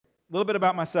little bit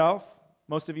about myself.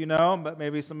 Most of you know, but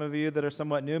maybe some of you that are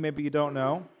somewhat new, maybe you don't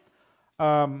know.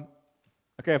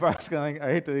 Okay, if I was going,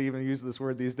 I hate to even use this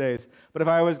word these days, but if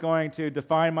I was going to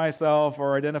define myself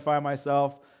or identify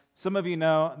myself, some of you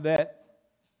know that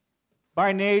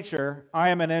by nature, I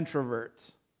am an introvert.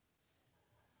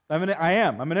 I'm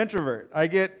an introvert. I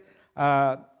get,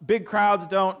 big crowds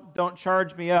don't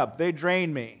charge me up. They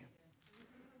drain me.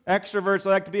 Extroverts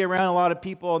like to be around a lot of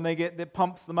people, and it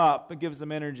pumps them up. It gives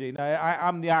them energy. Now,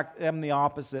 I'm the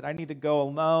opposite. I need to go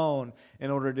alone in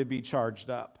order to be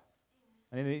charged up.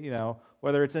 I need,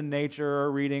 whether it's in nature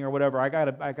or reading or whatever, I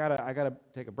gotta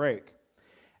take a break.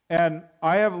 And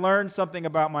I have learned something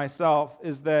about myself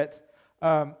is that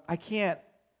I can't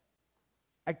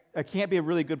be a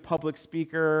really good public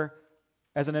speaker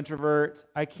as an introvert.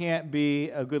 I can't be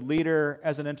a good leader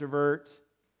as an introvert.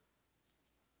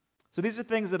 So these are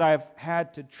things that I've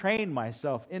had to train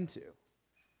myself into.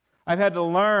 I've had to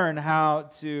learn how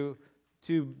to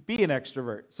be an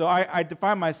extrovert. So I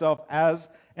define myself as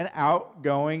an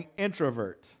outgoing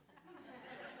introvert.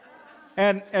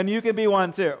 And you can be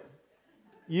one too.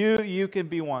 You can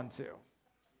be one too.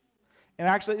 And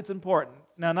actually it's important.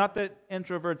 Now, not that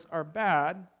introverts are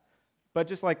bad, but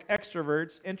just like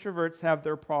extroverts, introverts have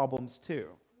their problems too.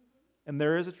 And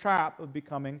there is a trap of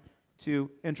becoming too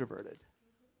introverted.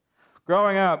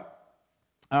 Growing up,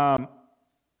 I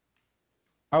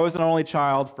was an only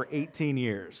child for 18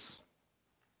 years.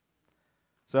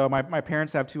 So my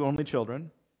parents have two only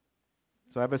children.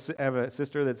 So I have a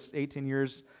sister that's 18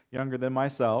 years younger than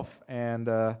myself. And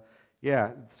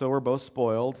so we're both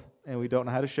spoiled, and we don't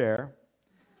know how to share.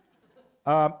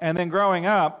 And then growing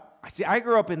up, I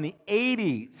grew up in the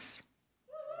 80s.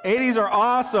 80s are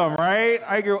awesome, right?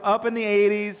 I grew up in the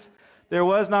 80s. There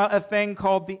was not a thing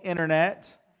called the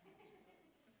internet.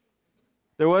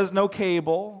 There was no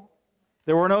cable.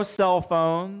 There were no cell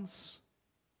phones.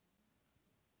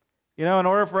 In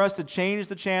order for us to change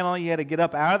the channel, you had to get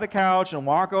up out of the couch and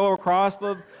walk over across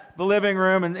the living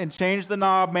room and change the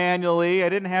knob manually. I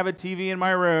didn't have a TV in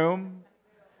my room.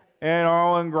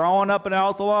 And growing up in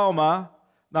Alta Loma,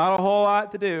 not a whole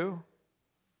lot to do.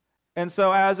 And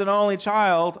so as an only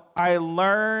child, I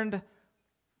learned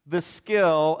the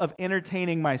skill of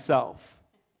entertaining myself.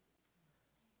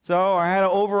 So I had an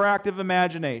overactive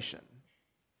imagination.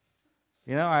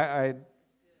 It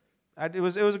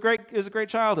was a great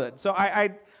childhood. So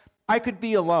I could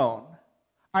be alone.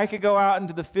 I could go out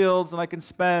into the fields and I could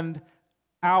spend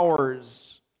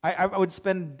hours. I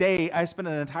spend an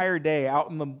entire day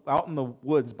out in the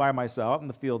woods by myself, out in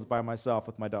the fields by myself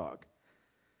with my dog.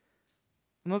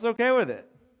 And I was okay with it.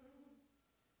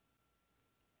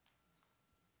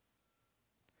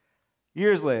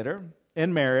 Years later,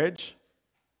 in marriage,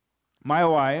 my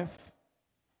wife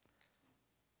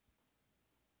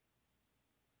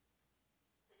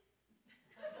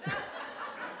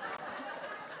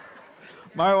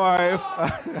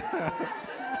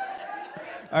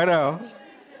I know,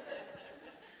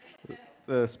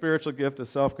 the spiritual gift of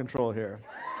self-control here.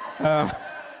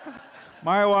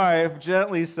 My wife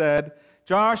gently said,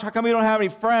 "Josh, how come you don't have any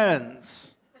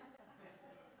friends?"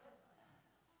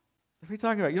 What are you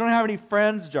talking about? You don't have any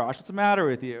friends, Josh. What's the matter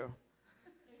with you?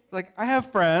 Like, I have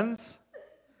friends.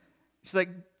 She's like,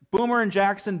 Boomer and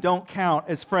Jackson don't count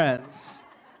as friends.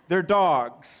 They're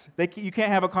dogs. You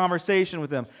can't have a conversation with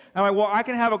them. I'm like, well, I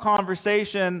can have a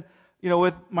conversation,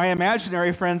 with my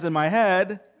imaginary friends in my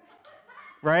head,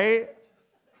 right?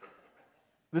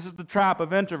 This is the trap of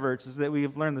introverts, is that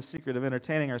we've learned the secret of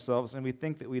entertaining ourselves, and we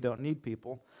think that we don't need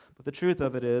people. But the truth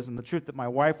of it is, and the truth that my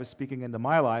wife was speaking into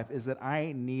my life, is that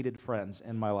I needed friends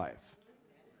in my life.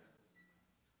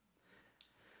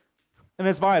 And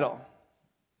it's vital.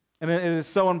 And it is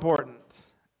so important.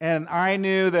 And I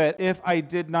knew that if I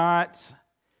did not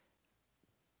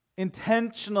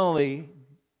intentionally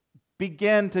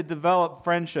begin to develop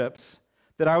friendships,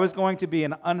 that I was going to be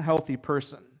an unhealthy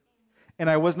person. And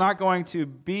I was not going to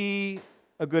be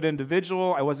a good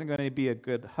individual. I wasn't going to be a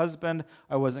good husband.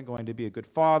 I wasn't going to be a good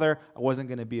father. I wasn't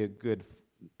going to be a good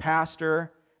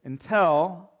pastor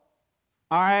until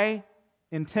I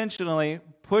intentionally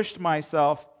pushed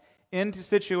myself into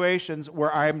situations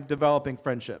where I'm developing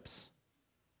friendships.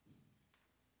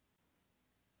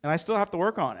 And I still have to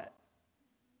work on it.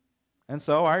 And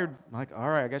so I'm like, all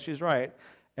right, I guess she's right.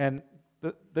 And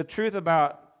the truth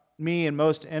about me and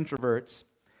most introverts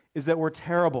is that we're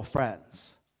terrible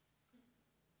friends.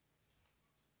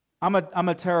 I'm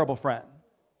a terrible friend.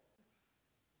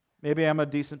 Maybe I'm a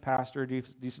decent pastor,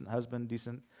 decent husband,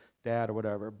 decent dad or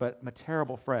whatever, but I'm a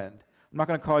terrible friend. I'm not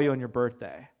going to call you on your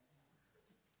birthday.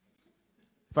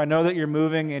 If I know that you're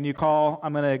moving and you call,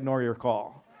 I'm going to ignore your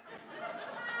call.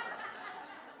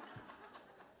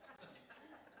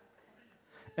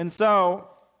 And so,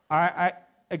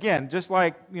 again, just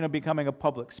like, becoming a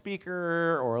public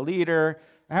speaker or a leader,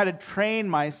 I had to train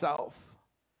myself.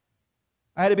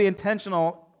 I had to be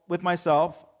intentional with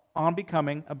myself on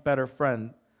becoming a better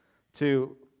friend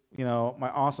to, my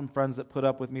awesome friends that put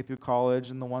up with me through college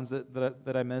and the ones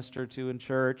that I ministered to in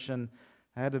church. And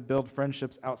I had to build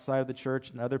friendships outside of the church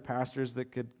and other pastors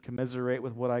that could commiserate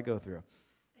with what I go through.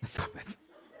 Stop it.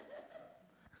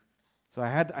 So I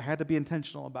had to be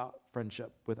intentional about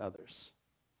friendship with others.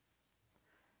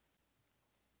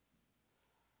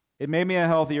 It made me a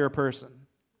healthier person.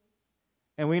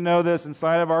 And we know this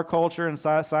inside of our culture,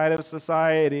 inside of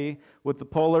society, with the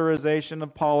polarization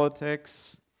of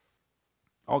politics,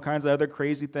 all kinds of other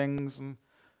crazy things, and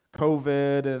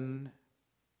COVID and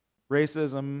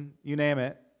racism, you name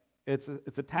it. It's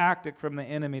a tactic from the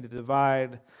enemy to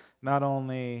divide not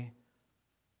only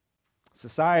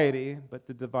society, but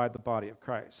to divide the body of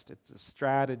Christ. It's a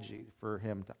strategy for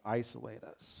him to isolate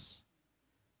us.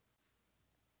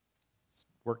 It's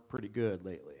worked pretty good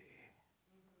lately.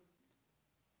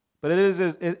 But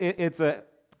it's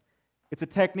a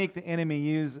technique the enemy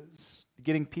uses,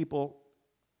 getting people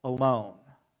alone.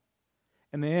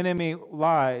 And the enemy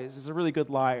lies, is a really good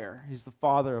liar. He's the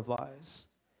father of lies.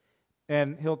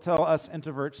 And he'll tell us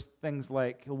introverts things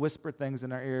like, he'll whisper things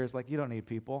in our ears like, you don't need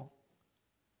people.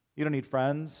 You don't need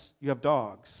friends. You have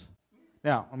dogs.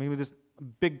 Now, we're just a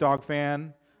big dog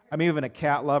fan. I'm even a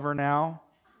cat lover now.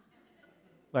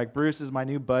 Like, Bruce is my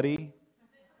new buddy.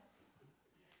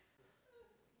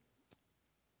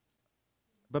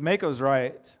 But Mako's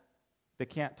right. They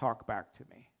can't talk back to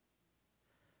me.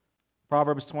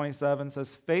 Proverbs 27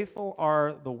 says, faithful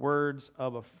are the words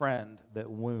of a friend that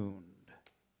wound.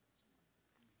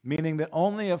 Meaning that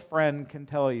only a friend can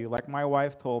tell you, like my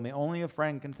wife told me, only a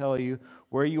friend can tell you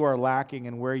where you are lacking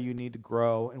and where you need to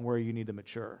grow and where you need to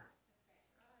mature.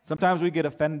 Sometimes we get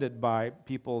offended by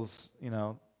people's,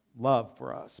 love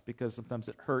for us because sometimes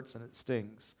it hurts and it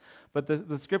stings. But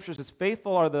the scripture says,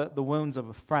 faithful are the wounds of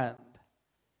a friend.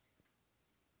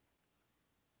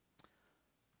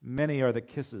 Many are the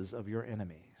kisses of your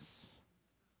enemies.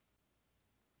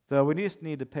 So we just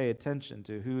need to pay attention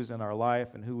to who's in our life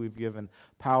and who we've given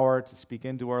power to speak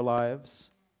into our lives.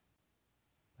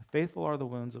 Faithful are the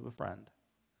wounds of a friend.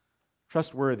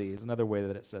 Trustworthy is another way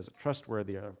that it says it.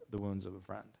 Trustworthy are the wounds of a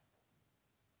friend.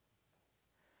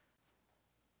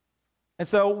 And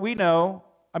so we know,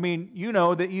 you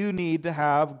know that you need to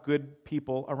have good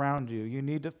people around you. You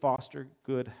need to foster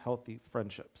good, healthy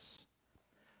friendships.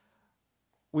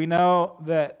 We know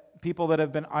that people that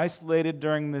have been isolated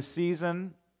during this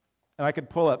season, and I could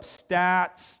pull up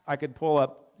stats, I could pull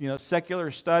up,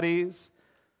 secular studies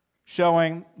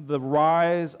showing the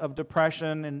rise of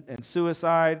depression and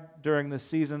suicide during this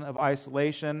season of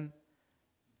isolation.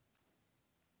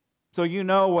 So you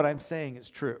know what I'm saying is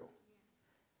true.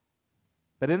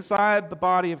 But inside the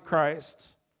body of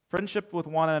Christ, friendship with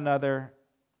one another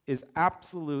is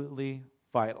absolutely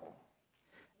vital.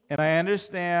 And I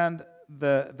understand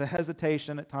the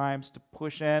hesitation at times to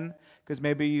push in because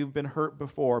maybe you've been hurt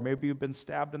before, maybe you've been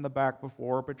stabbed in the back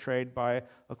before, or betrayed by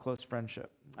a close friendship.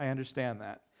 I understand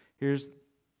that. Here's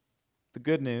the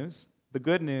good news. The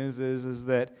good news is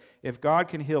that if God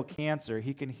can heal cancer,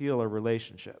 he can heal a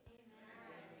relationship.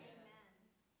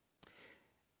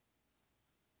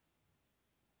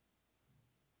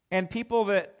 And people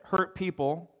that hurt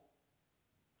people,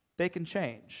 they can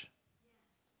change.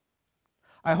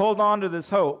 I hold on to this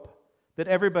hope that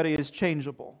everybody is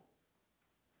changeable.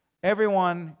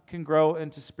 Everyone can grow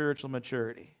into spiritual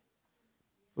maturity.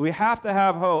 We have to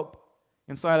have hope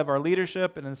inside of our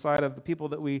leadership and inside of the people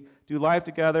that we do life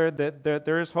together that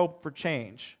there is hope for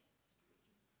change.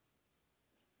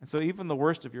 And so even the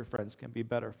worst of your friends can be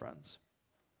better friends.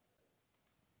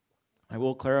 I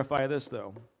will clarify this,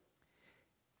 though.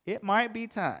 It might be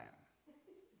time.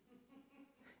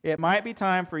 It might be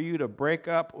time for you to break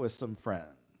up with some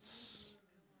friends.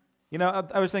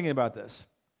 I was thinking about this.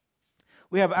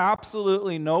 We have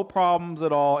absolutely no problems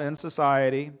at all in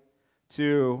society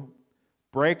to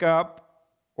break up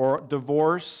or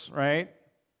divorce, right?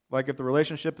 Like if the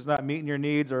relationship is not meeting your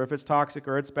needs or if it's toxic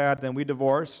or it's bad, then we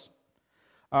divorce.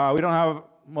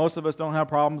 Most of us don't have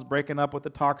problems breaking up with a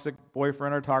toxic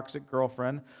boyfriend or toxic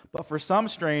girlfriend, but for some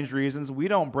strange reasons, we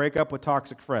don't break up with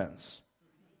toxic friends.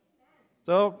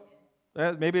 So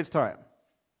maybe it's time.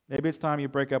 Maybe it's time you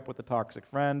break up with a toxic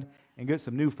friend and get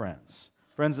some new friends.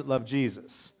 Friends that love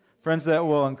Jesus. Friends that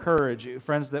will encourage you.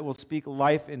 Friends that will speak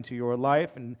life into your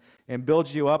life and build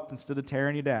you up instead of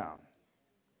tearing you down.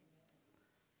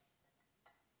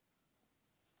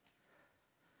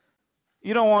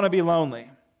 You don't want to be lonely.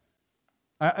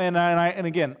 And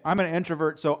again, I'm an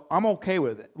introvert, so I'm okay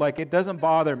with it. Like, it doesn't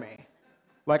bother me.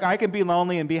 Like, I can be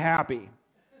lonely and be happy.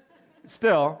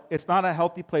 Still, it's not a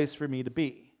healthy place for me to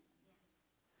be.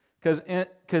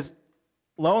 Because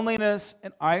loneliness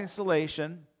and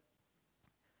isolation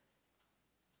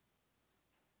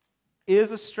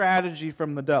is a strategy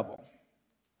from the devil.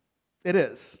 It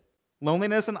is.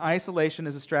 Loneliness and isolation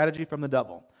is a strategy from the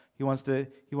devil. He wants to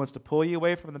pull you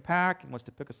away from the pack. He wants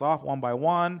to pick us off one by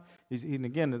one. And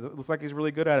again, it looks like he's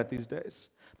really good at it these days.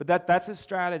 But that's his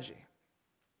strategy.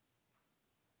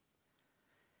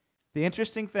 The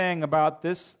interesting thing about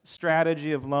this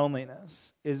strategy of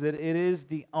loneliness is that it is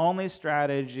the only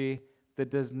strategy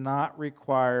that does not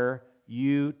require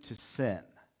you to sin.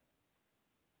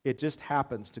 It just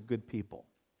happens to good people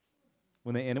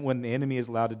when the enemy is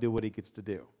allowed to do what he gets to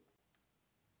do.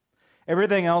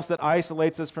 Everything else that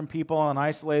isolates us from people and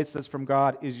isolates us from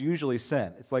God is usually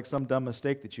sin. It's like some dumb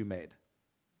mistake that you made,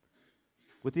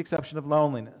 with the exception of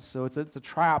loneliness. So it's a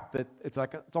trap that it's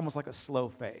almost like a slow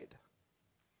fade.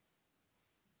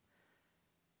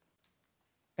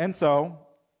 And so,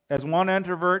 as one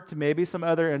introvert to maybe some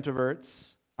other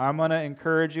introverts, I'm going to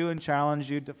encourage you and challenge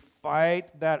you to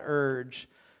fight that urge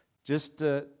just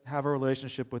to have a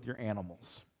relationship with your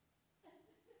animals.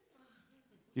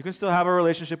 You can still have a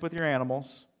relationship with your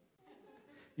animals.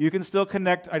 You can still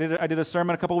connect. I did a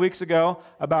sermon a couple weeks ago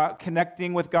about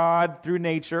connecting with God through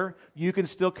nature. You can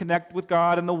still connect with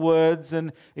God in the woods,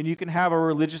 and you can have a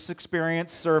religious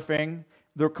experience surfing.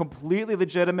 They're completely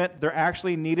legitimate. They're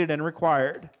actually needed and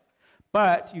required.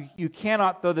 But you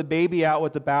cannot throw the baby out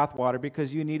with the bathwater,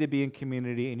 because you need to be in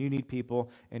community, and you need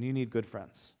people, and you need good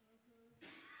friends.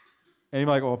 And you're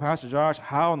like, well, Pastor Josh,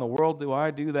 how in the world do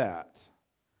I do that?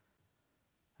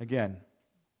 Again,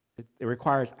 it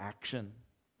requires action,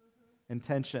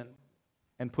 intention,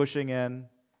 and pushing in,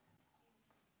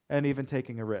 and even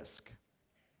taking a risk.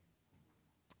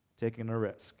 Taking a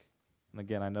risk. And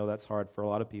again, I know that's hard for a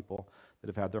lot of people that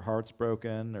have had their hearts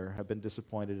broken or have been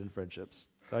disappointed in friendships.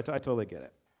 So I totally get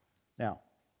it. Now,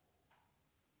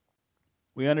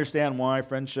 we understand why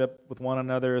friendship with one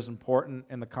another is important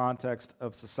in the context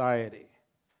of society.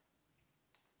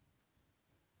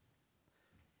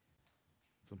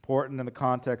 It's important in the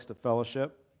context of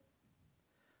fellowship.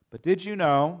 But did you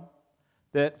know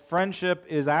that friendship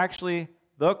is actually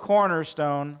the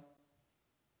cornerstone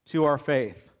to our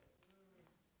faith?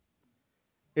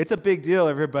 It's a big deal,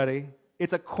 everybody.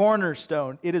 It's a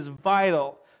cornerstone. It is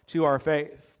vital to our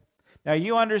faith. Now,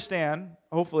 you understand,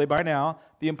 hopefully by now,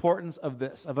 the importance of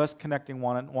this, of us connecting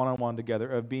one-on-one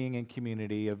together, of being in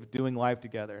community, of doing life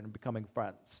together and becoming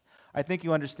friends. I think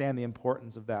you understand the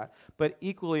importance of that. But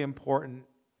equally important,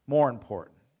 more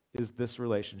important, is this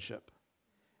relationship.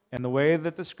 And the way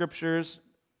that the Scriptures,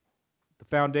 the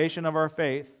foundation of our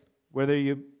faith, whether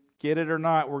you get it or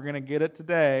not, we're going to get it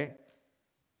today,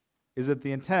 is that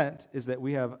the intent is that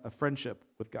we have a friendship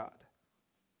with God.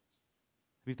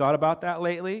 Have you thought about that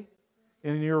lately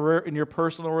in your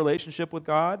personal relationship with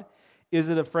God? Is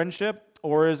it a friendship,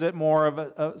 or is it more of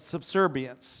a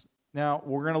subservience? Now,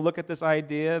 we're going to look at this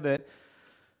idea that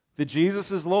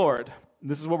Jesus is Lord.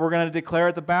 This is what we're going to declare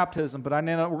at the baptism, but we're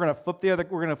going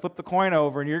to flip the coin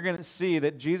over, and you're going to see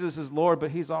that Jesus is Lord,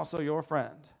 but He's also your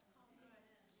friend.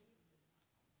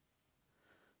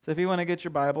 So if you want to get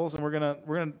your Bibles, and we're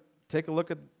going to take a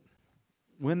look at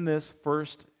when this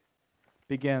first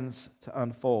begins to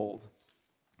unfold.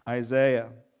 Isaiah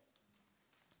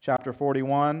chapter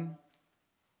 41,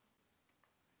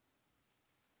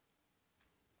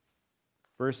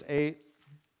 verse 8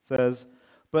 says,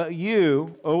 "But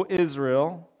you, O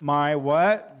Israel, my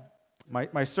what?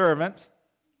 My servant,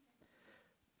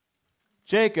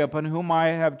 Jacob, on whom I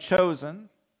have chosen."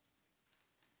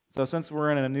 So since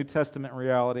we're in a New Testament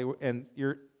reality, and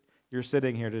you're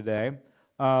sitting here today,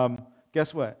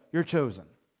 guess what? You're chosen.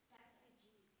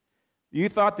 You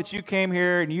thought that you came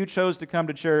here and you chose to come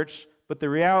to church, but the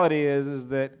reality is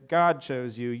that God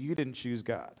chose you. You didn't choose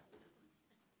God.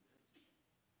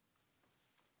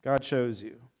 God chose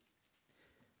you.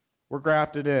 We're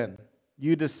grafted in.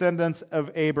 You descendants of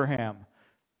Abraham.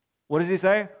 What does he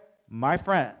say? My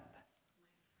friend.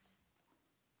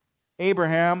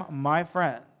 Abraham, my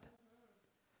friend.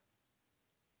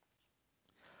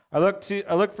 I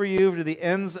look for you to the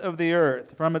ends of the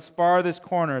earth. From its farthest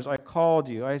corners I called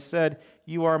you. I said,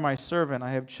 you are my servant.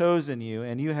 I have chosen you,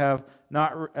 and I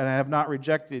have not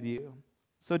rejected you.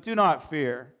 So do not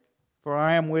fear, for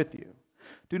I am with you.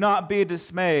 Do not be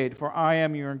dismayed, for I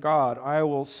am your God. I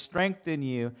will strengthen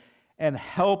you and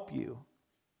help you.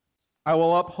 I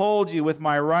will uphold you with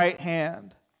my right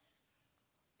hand.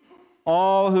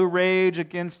 All who rage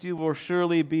against you will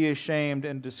surely be ashamed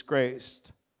and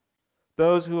disgraced.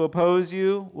 Those who oppose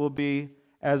you will be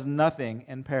as nothing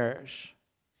and perish.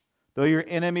 Though your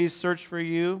enemies search for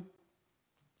you,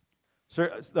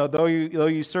 though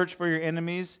you search for your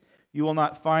enemies, you will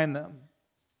not find them.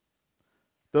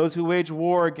 Those who wage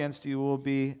war against you will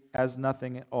be as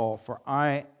nothing at all. For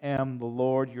I am the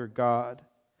Lord your God,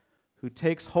 who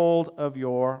takes hold of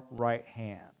your right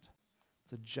hand.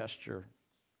 It's a gesture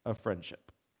of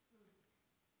friendship.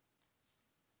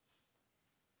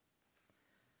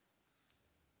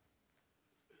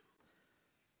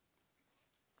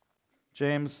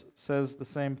 James says the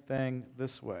same thing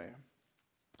this way.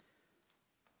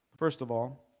 First of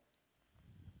all,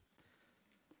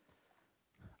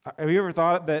 have you ever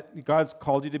thought that God's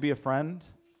called you to be a friend?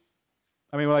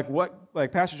 I mean,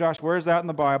 like Pastor Josh, where is that in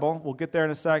the Bible? We'll get there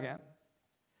in a second.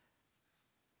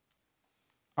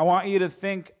 I want you to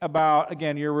think about,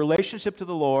 again, your relationship to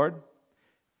the Lord.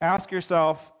 Ask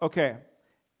yourself, okay,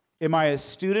 am I a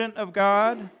student of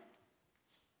God?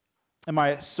 Am I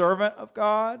a servant of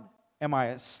God? Am I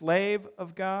a slave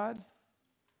of God?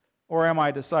 Or am I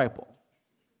a disciple?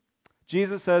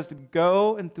 Jesus says to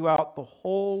go and throughout the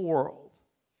whole world.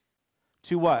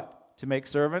 To what? To make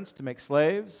servants? To make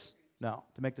slaves? No,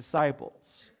 to make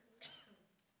disciples.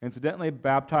 Incidentally,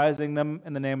 baptizing them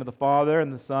in the name of the Father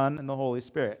and the Son and the Holy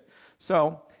Spirit.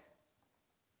 So,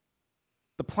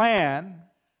 the plan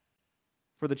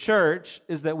for the church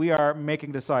is that we are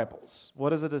making disciples.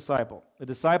 What is a disciple? A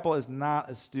disciple is not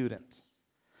a student.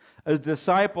 A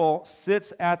disciple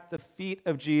sits at the feet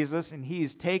of Jesus and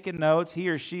he's taking notes. He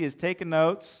or she is taking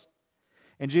notes.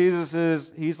 And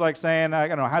he's like saying, I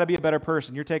don't know, how to be a better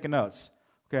person. You're taking notes.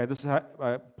 Okay, this is how,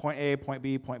 point A, point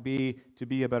B, to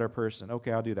be a better person.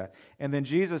 Okay, I'll do that. And then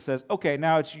Jesus says, okay,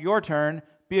 now it's your turn.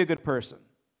 Be a good person.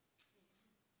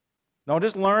 Don't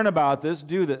just learn about this,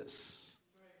 do this.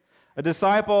 A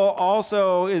disciple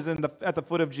also is at the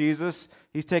foot of Jesus.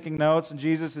 He's taking notes, and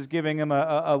Jesus is giving him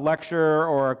a lecture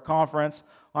or a conference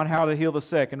on how to heal the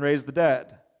sick and raise the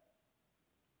dead.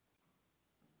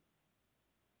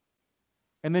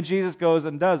 And then Jesus goes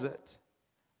and does it.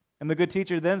 And the good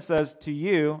teacher then says to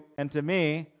you and to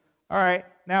me, all right,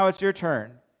 now it's your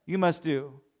turn. You must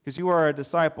do, because you are a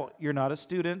disciple. You're not a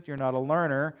student. You're not a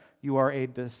learner. You are a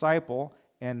disciple,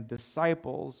 and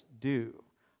disciples do.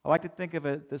 I like to think of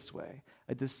it this way.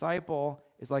 A disciple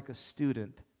is like a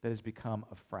student that has become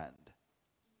a friend.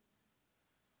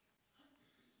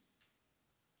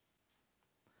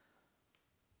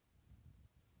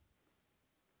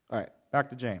 All right, back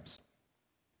to James.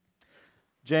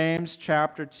 James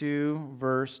chapter 2,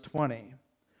 verse 20.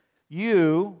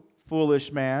 You,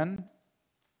 foolish man,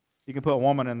 you can put a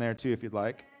woman in there too if you'd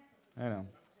like. I know.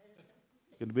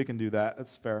 We can do that.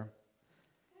 That's fair.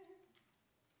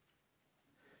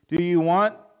 Do you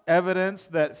want evidence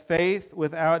that faith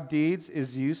without deeds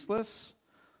is useless?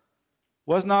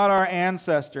 Was not our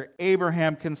ancestor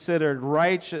Abraham considered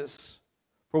righteous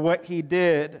for what he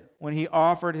did when he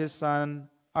offered his son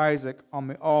Isaac on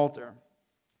the altar?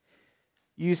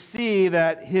 You see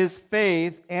that his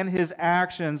faith and his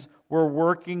actions were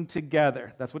working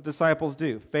together. That's what disciples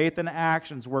do. Faith and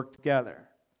actions work together.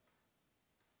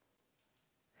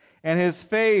 And his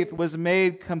faith was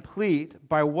made complete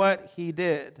by what he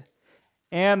did.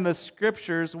 And the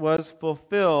scriptures was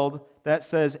fulfilled that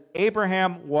says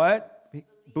Abraham what?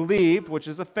 Believed, which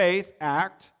is a faith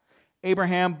act.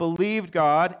 Abraham believed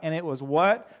God, and it was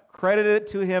what? Credited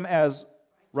to him as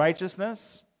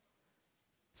righteousness.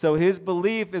 So his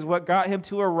belief is what got him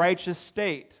to a righteous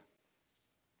state.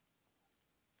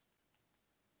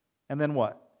 And then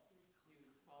what?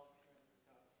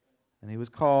 And he was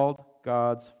called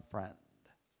God's friend.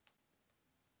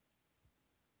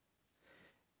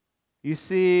 You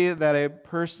see that a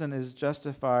person is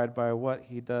justified by what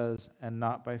he does and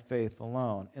not by faith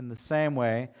alone. In the same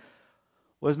way,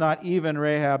 was not even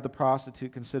Rahab the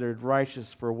prostitute considered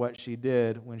righteous for what she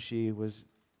did when she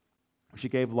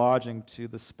gave lodging to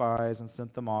the spies and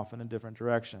sent them off in a different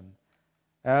direction?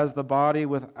 As the body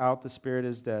without the spirit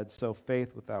is dead, so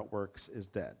faith without works is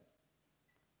dead.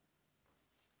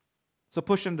 So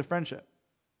push into friendship.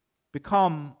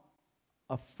 Become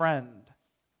a friend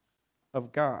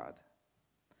of God.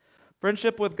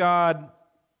 Friendship with God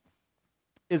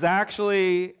is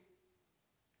actually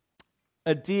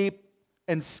a deep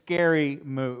and scary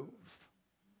move.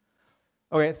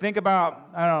 Okay, think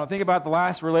about the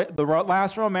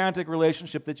last romantic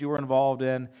relationship that you were involved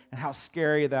in and how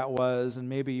scary that was, and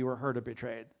maybe you were hurt or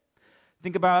betrayed.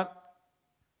 Think about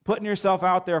putting yourself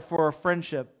out there for a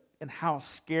friendship and how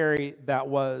scary that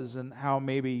was and how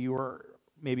maybe you were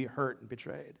hurt and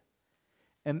betrayed.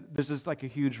 And there's just like a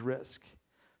huge risk.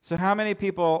 So how many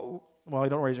people, well,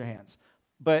 don't raise your hands,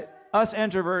 but us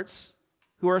introverts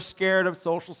who are scared of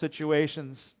social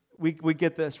situations, we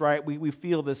get this, right? We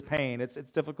feel this pain. It's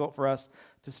difficult for us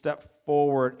to step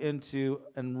forward into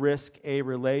and risk a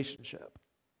relationship.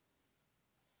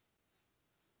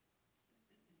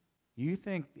 You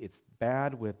think it's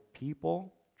bad with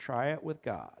people? Try it with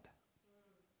God.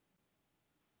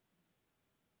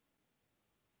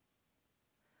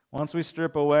 Once we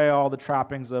strip away all the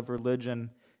trappings of religion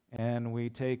and we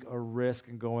take a risk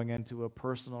in going into a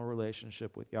personal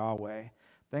relationship with Yahweh,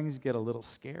 things get a little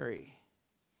scary.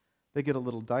 They get a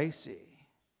little dicey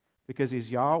because He's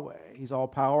Yahweh. He's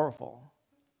all-powerful.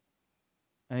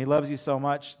 And He loves you so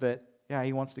much that, yeah,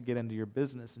 He wants to get into your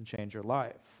business and change your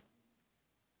life.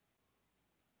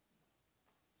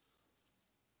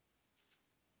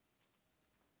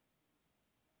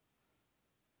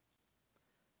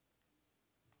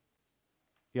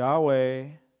 Yahweh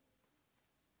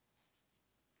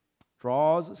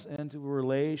draws us into a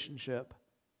relationship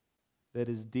that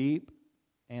is deep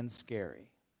and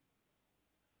scary.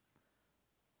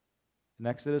 In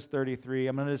Exodus 33,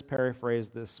 I'm going to just paraphrase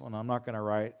this one. I'm not going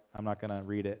to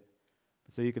read it,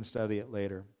 so you can study it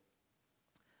later.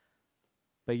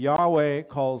 But Yahweh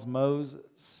calls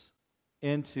Moses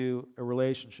into a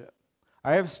relationship.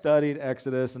 I have studied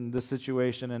Exodus and this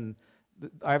situation, and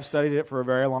I've studied it for a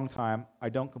very long time. I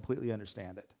don't completely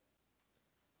understand it.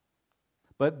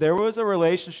 But there was a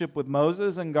relationship with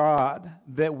Moses and God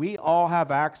that we all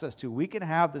have access to. We can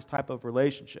have this type of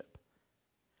relationship.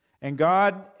 And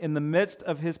God, in the midst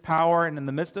of His power and in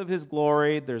the midst of His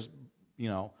glory, there's,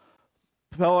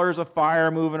 pillars of fire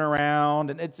moving around,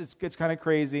 and it's kind of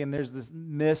crazy, and there's this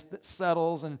mist that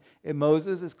settles, and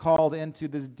Moses is called into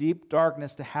this deep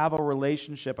darkness to have a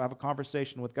relationship, have a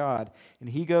conversation with God. And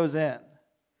he goes in.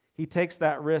 He takes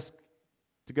that risk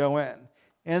to go in.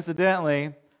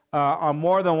 Incidentally, on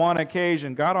more than one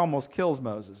occasion, God almost kills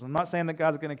Moses. I'm not saying that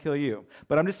God's going to kill you,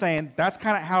 but I'm just saying that's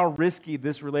kind of how risky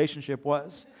this relationship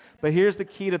was. But here's the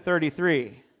key to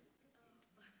 33.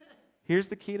 Here's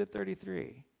the key to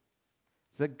 33.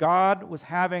 It's that God was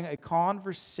having a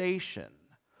conversation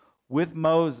with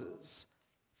Moses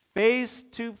face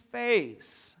to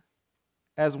face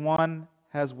as one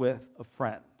has with a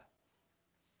friend.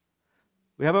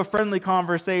 We have a friendly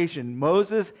conversation.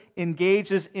 Moses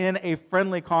engages in a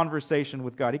friendly conversation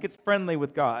with God. He gets friendly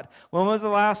with God. When was the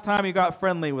last time you got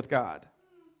friendly with God?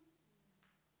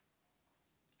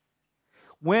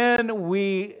 When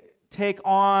we take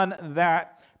on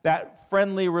that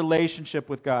friendly relationship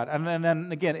with God. And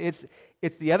then again, it's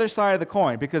the other side of the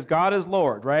coin, because God is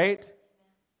Lord, right?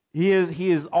 He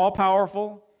is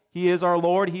all-powerful. He is our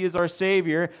Lord. He is our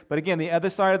Savior. But again, the other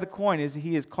side of the coin is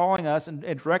He is calling us and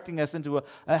directing us into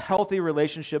a healthy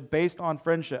relationship based on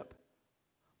friendship.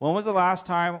 When was the last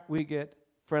time we get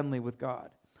friendly with God?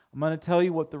 I'm going to tell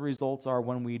you what the results are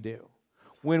when we do.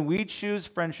 When we choose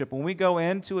friendship, when we go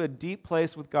into a deep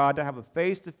place with God to have a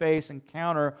face-to-face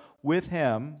encounter with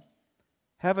Him,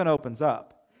 heaven opens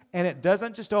up. And it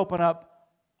doesn't just open up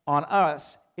on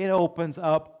us, it opens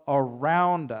up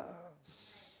around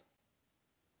us.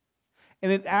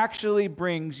 And it actually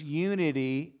brings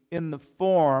unity in the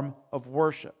form of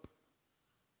worship.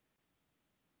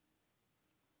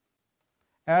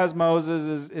 As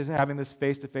Moses is having this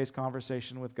face-to-face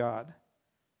conversation with God,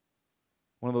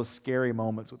 one of those scary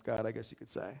moments with God, I guess you could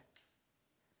say,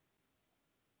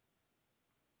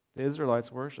 the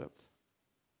Israelites worshiped.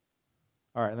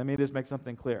 All right, let me just make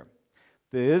something clear.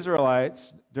 The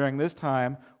Israelites, during this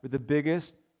time, were the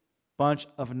biggest bunch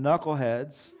of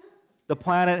knuckleheads the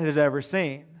planet had ever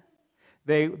seen.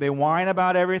 They whine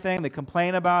about everything. They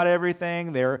complain about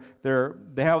everything. They're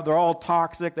all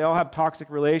toxic. They all have toxic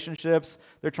relationships.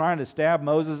 They're trying to stab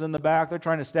Moses in the back. They're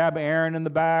trying to stab Aaron in the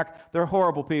back. They're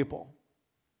horrible people.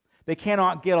 They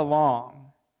cannot get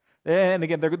along. And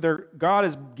again, God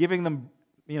is giving them,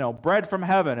 bread from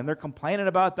heaven, and they're complaining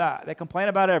about that. They complain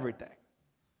about everything.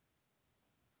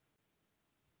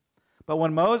 But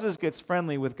when Moses gets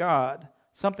friendly with God,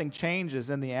 something changes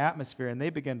in the atmosphere, and they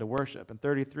begin to worship. In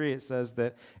 33, it says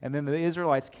that, and then the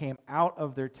Israelites came out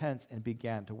of their tents and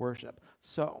began to worship.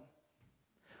 So,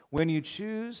 when you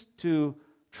choose to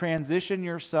transition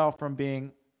yourself from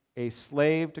being a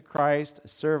slave to Christ, a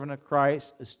servant of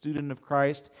Christ, a student of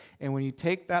Christ, and when you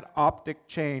take that optic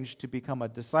change to become a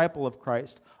disciple of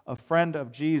Christ, a friend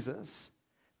of Jesus,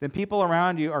 then people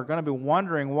around you are going to be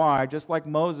wondering why, just like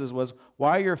Moses was,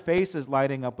 why your face is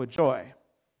lighting up with joy.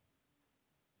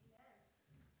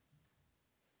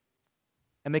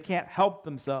 And they can't help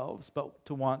themselves but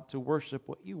to want to worship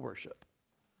what you worship.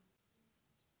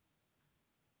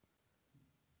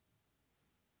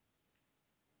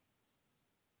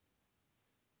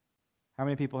 How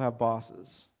many people have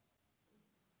bosses?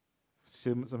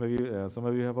 Some of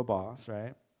you have a boss,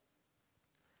 right?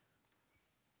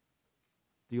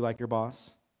 Do you like your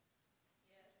boss?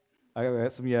 Yes. I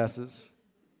got some yeses.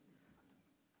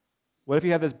 What if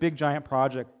you have this big giant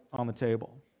project on the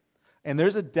table and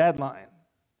there's a deadline?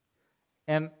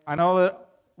 And I know that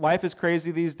life is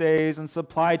crazy these days and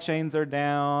supply chains are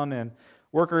down and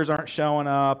workers aren't showing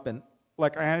up, and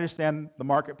like I understand the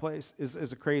marketplace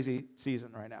is a crazy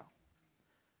season right now.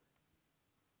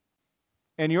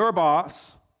 And your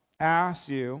boss asks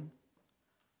you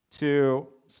to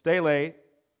stay late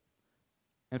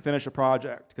and finish a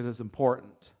project because it's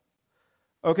important.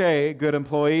 Okay, good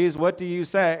employees, what do you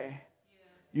say? Yes.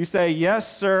 You say,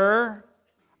 yes, sir.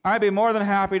 I'd be more than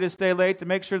happy to stay late to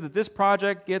make sure that this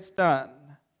project gets done.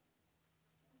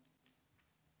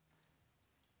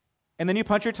 And then you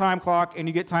punch your time clock and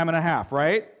you get time and a half,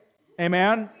 right?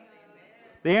 Amen? Amen.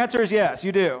 The answer is yes,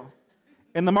 you do.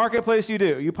 In the marketplace, you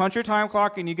do. You punch your time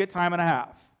clock and you get time and a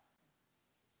half.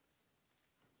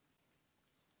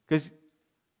 Because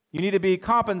you need to be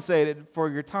compensated for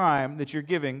your time that you're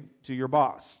giving to your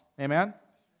boss. Amen?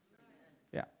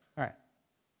 Yeah, all right.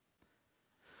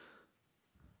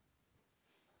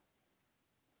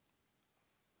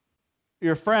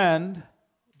 Your friend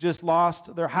just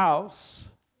lost their house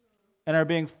and are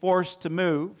being forced to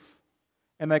move,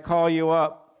 and they call you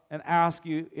up and ask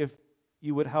you if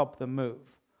you would help them move.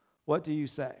 What do you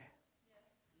say?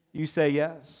 You say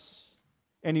yes,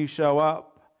 and you show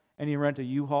up, and you rent a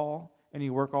U-Haul, and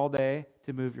you work all day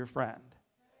to move your friend.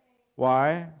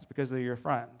 Why? It's because they're your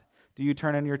friend. Do you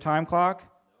turn in your time clock?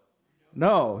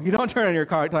 No, you don't turn in your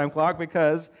time clock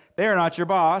because they are not your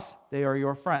boss, they are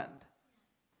your friend.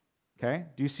 Okay?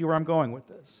 Do you see where I'm going with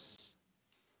this?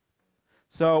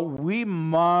 So we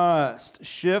must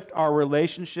shift our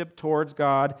relationship towards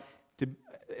God,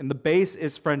 and the base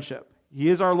is friendship. He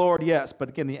is our Lord, yes, but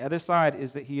again, the other side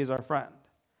is that He is our friend.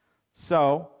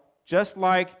 So, just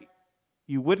like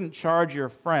you wouldn't charge your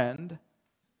friend,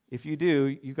 if you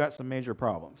do, you've got some major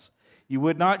problems. You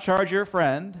would not charge your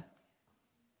friend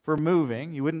for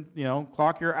moving. You wouldn't,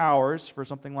 clock your hours for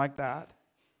something like that.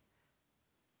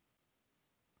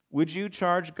 Would you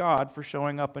charge God for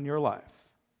showing up in your life?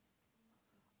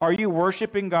 Are you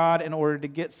worshiping God in order to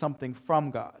get something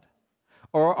from God?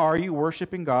 Or are you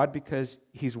worshiping God because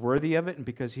He's worthy of it and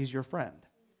because He's your friend?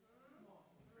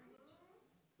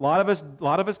 A lot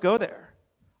of us go there.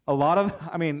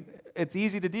 It's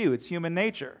easy to do. It's human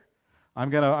nature. I'm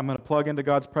gonna plug into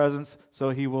God's presence so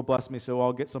He will bless me, so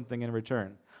I'll get something in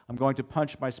return. I'm going to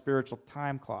punch my spiritual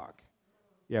time clock.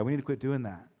 Yeah, we need to quit doing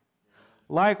that.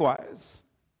 Likewise,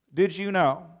 did you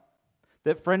know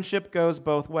that friendship goes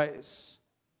both ways?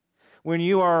 When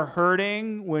you are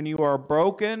hurting, when you are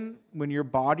broken, when your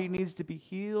body needs to be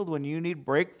healed, when you need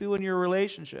breakthrough in your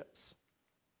relationships,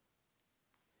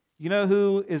 you know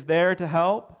who is there to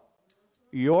help?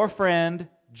 Your friend,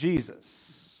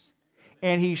 Jesus.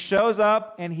 And He shows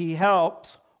up and He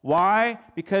helps. Why?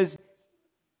 Because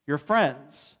you're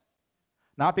friends.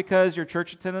 Not because your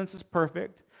church attendance is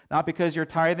perfect, not because your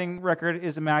tithing record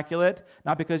is immaculate,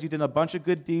 not because you did a bunch of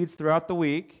good deeds throughout the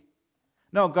week.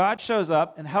 No, God shows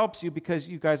up and helps you because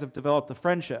you guys have developed a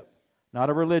friendship, not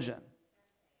a religion.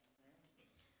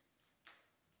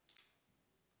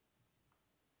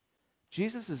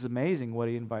 Jesus is amazing what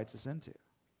He invites us into.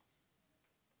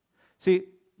 See,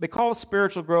 they call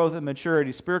spiritual growth and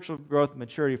maturity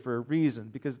for a reason,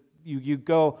 because you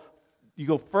go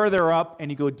further up and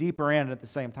you go deeper in at the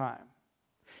same time.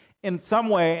 In some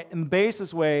way, in the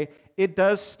basis way, it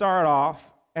does start off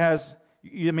as,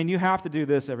 you have to do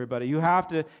this, everybody. You have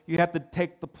to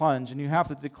take the plunge, and you have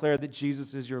to declare that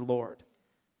Jesus is your Lord.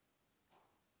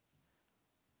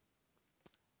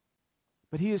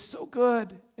 But He is so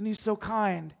good, and He's so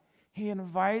kind. He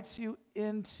invites you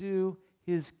into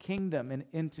His kingdom and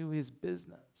into His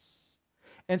business.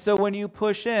 And so when you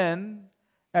push in,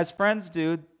 as friends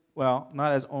do, well,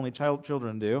 not as only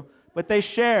children do, but they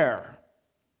share.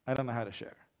 I don't know how to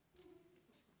share.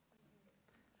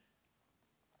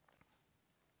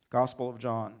 Gospel of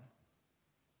John,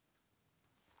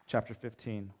 chapter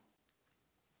 15.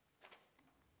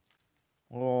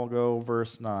 We'll go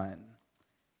verse 9.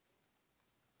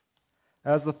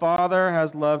 As the Father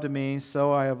has loved me,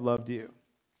 so I have loved you.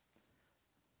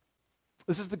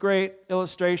 This is the great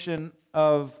illustration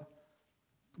of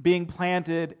being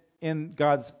planted in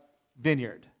God's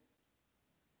vineyard.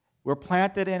 We're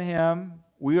planted in Him.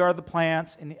 We are the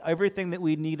plants, and everything that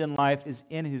we need in life is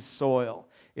in His soil.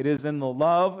 It is in the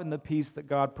love and the peace that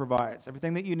God provides.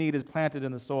 Everything that you need is planted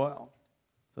in the soil.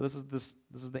 So this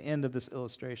is the end of this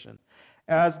illustration.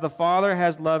 As the Father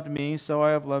has loved me, so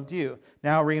I have loved you.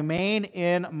 Now remain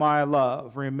in my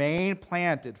love. Remain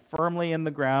planted firmly in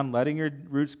the ground, letting your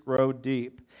roots grow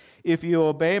deep. If you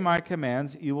obey my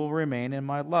commands, you will remain in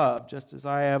my love, just as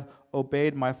I have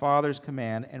obeyed my Father's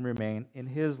command and remain in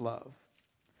his love.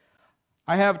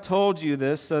 I have told you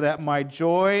this so that my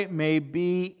joy may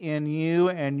be in you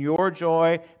and your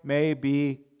joy may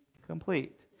be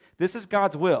complete. This is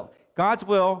God's will. God's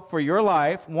will for your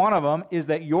life, one of them, is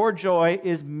that your joy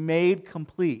is made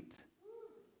complete.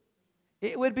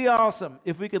 It would be awesome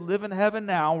if we could live in heaven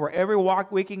now where every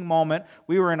waking moment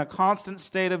we were in a constant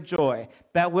state of joy.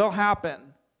 That will happen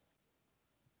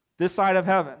this side of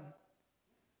heaven.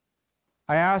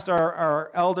 I asked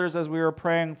our elders as we were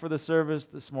praying for the service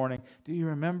this morning, do you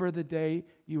remember the day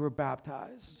you were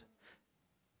baptized?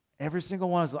 Every single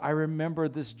one of us, I remember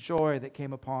this joy that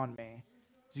came upon me.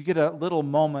 So you get a little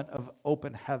moment of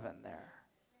open heaven there.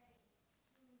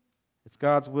 It's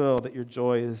God's will that your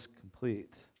joy is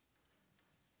complete.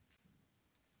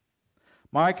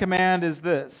 My command is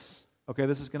this. Okay,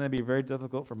 this is going to be very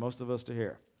difficult for most of us to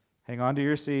hear. Hang on to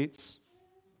your seats.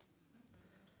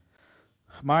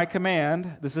 My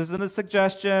command, this isn't a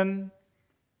suggestion.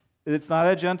 It's not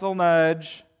a gentle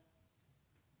nudge.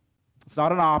 It's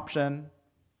not an option.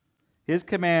 His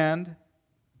command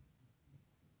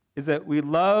is that we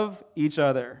love each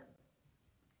other.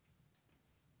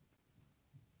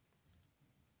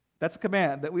 That's a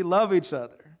command, that we love each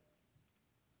other.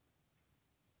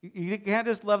 You can't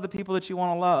just love the people that you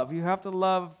want to love. You have to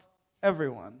love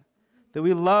everyone. That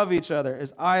we love each other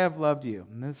as I have loved you.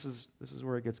 And this is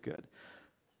where it gets good.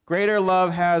 Greater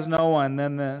love has no one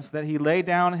than this, that he laid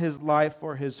down his life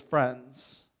for his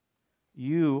friends.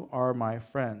 You are my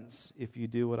friends if you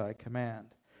do what I command.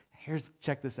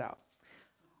 Check this out.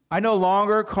 I no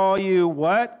longer call you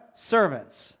what?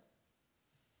 Servants.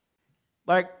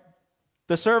 Like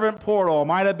the servant portal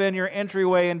might have been your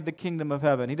entryway into the kingdom of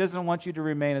heaven. He doesn't want you to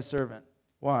remain a servant.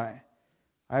 Why?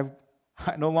 I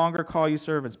no longer call you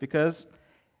servants because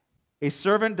a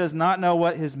servant does not know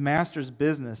what his master's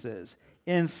business is.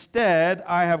 Instead,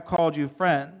 I have called you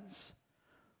friends.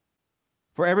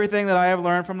 For everything that I have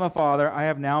learned from the Father, I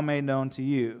have now made known to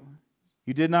you.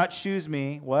 You did not choose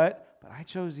me, what? But I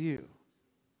chose you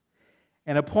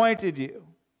and appointed you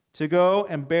to go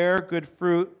and bear good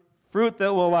fruit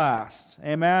that will last.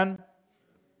 Amen?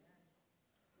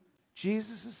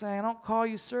 Jesus is saying, I don't call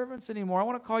you servants anymore. I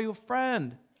want to call you a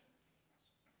friend.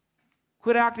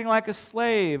 Quit acting like a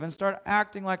slave and start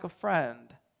acting like a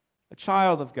friend, a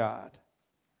child of God.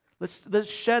 Let's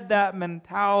shed that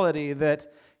mentality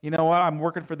that, you know what, I'm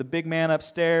working for the big man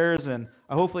upstairs and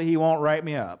hopefully he won't write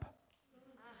me up.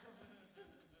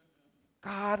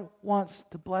 God wants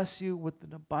to bless you with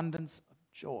an abundance of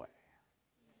joy.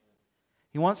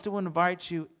 He wants to invite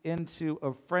you into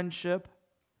a friendship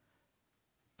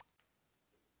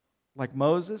like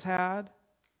Moses had,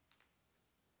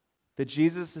 that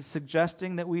Jesus is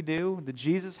suggesting that we do, that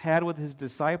Jesus had with his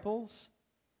disciples.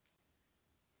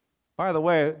 By the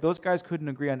way, those guys couldn't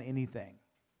agree on anything.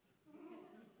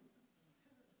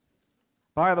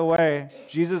 By the way,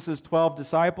 Jesus' 12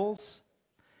 disciples,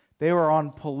 they were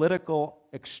on political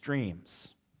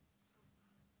extremes.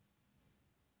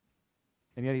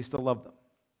 And yet he still loved them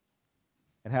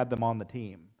and had them on the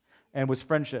team and was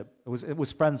friends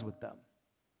with them.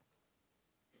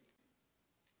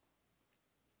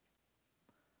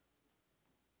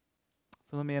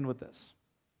 So let me end with this.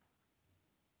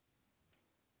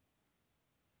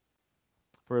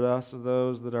 For us,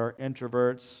 those that are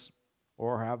introverts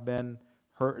or have been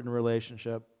hurt in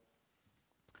relationship,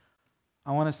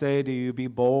 I want to say to you, be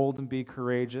bold and be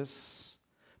courageous.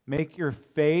 Make your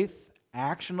faith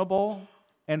actionable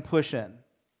and push in.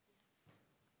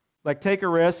 Like take a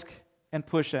risk and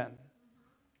push in.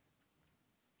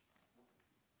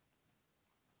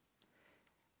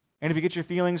 And if you get your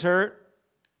feelings hurt,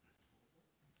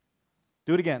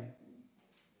 do it again.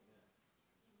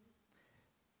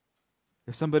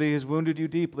 If somebody has wounded you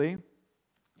deeply,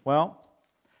 well,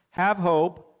 have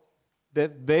hope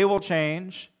that they will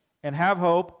change and have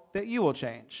hope that you will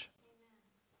change.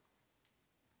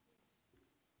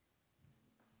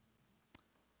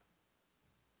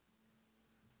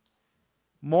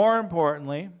 More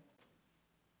importantly,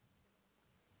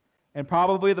 and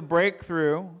probably the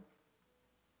breakthrough,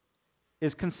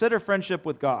 is consider friendship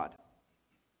with God.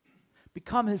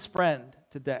 Become his friend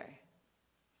today.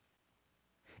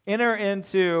 Enter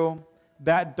into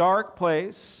that dark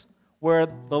place where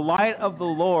the light of the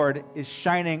Lord is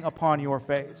shining upon your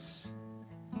face.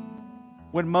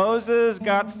 When Moses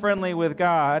got friendly with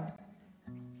God,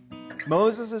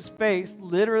 Moses' face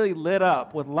literally lit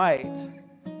up with light.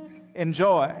 in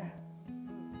joy.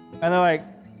 And they're like,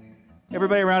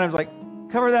 everybody around him is like,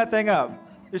 cover that thing up.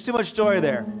 There's too much joy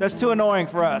there. That's too annoying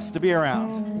for us to be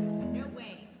around. No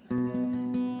way.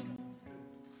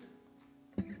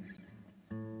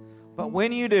 But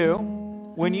when you do,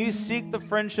 when you seek the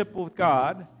friendship with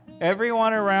God,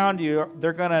 everyone around you,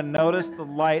 they're going to notice the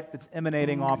light that's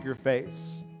emanating off your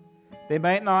face. They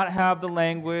might not have the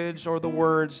language or the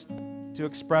words to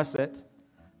express it,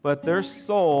 but their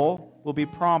soul will be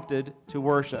prompted to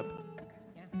worship.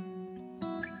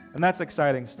 And that's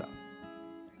exciting stuff.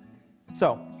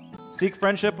 So, seek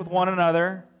friendship with one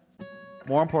another.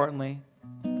 More importantly,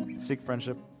 seek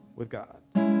friendship with God.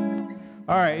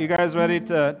 All right, you guys ready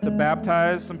to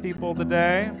baptize some people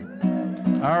today?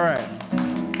 All right.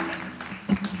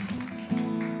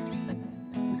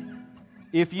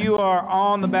 If you are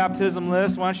on the baptism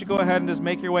list, why don't you go ahead and just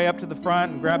make your way up to the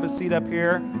front and grab a seat up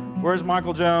here. Where's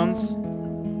Michael Jones?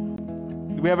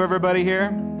 Do we have everybody here?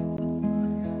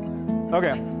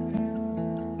 Okay.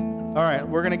 All right,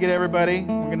 we're going to get everybody.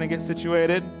 We're going to get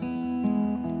situated.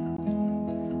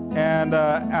 And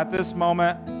at this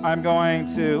moment, I'm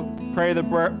going to pray the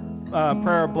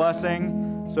prayer of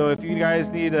blessing. So if you guys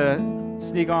need to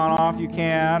sneak on off, you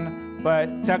can.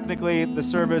 But technically, the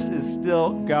service is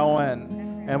still going.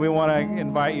 And we want to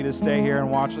invite you to stay here and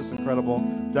watch this incredible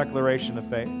declaration of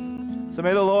faith. So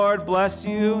may the Lord bless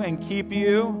you and keep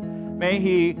you. May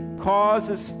He cause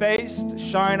His face to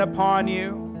shine upon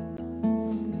you.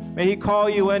 May He call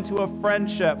you into a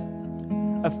friendship,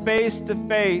 a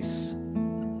face-to-face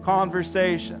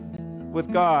conversation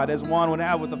with God as one would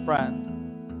have with a friend.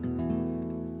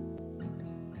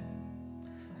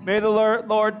 May the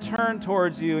Lord turn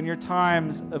towards you in your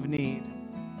times of need.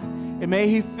 And may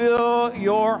He fill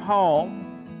your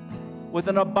home with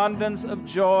an abundance of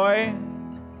joy,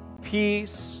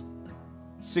 peace,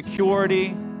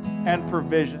 security, and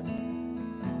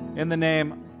provision. In the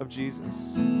name of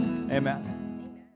Jesus. Amen.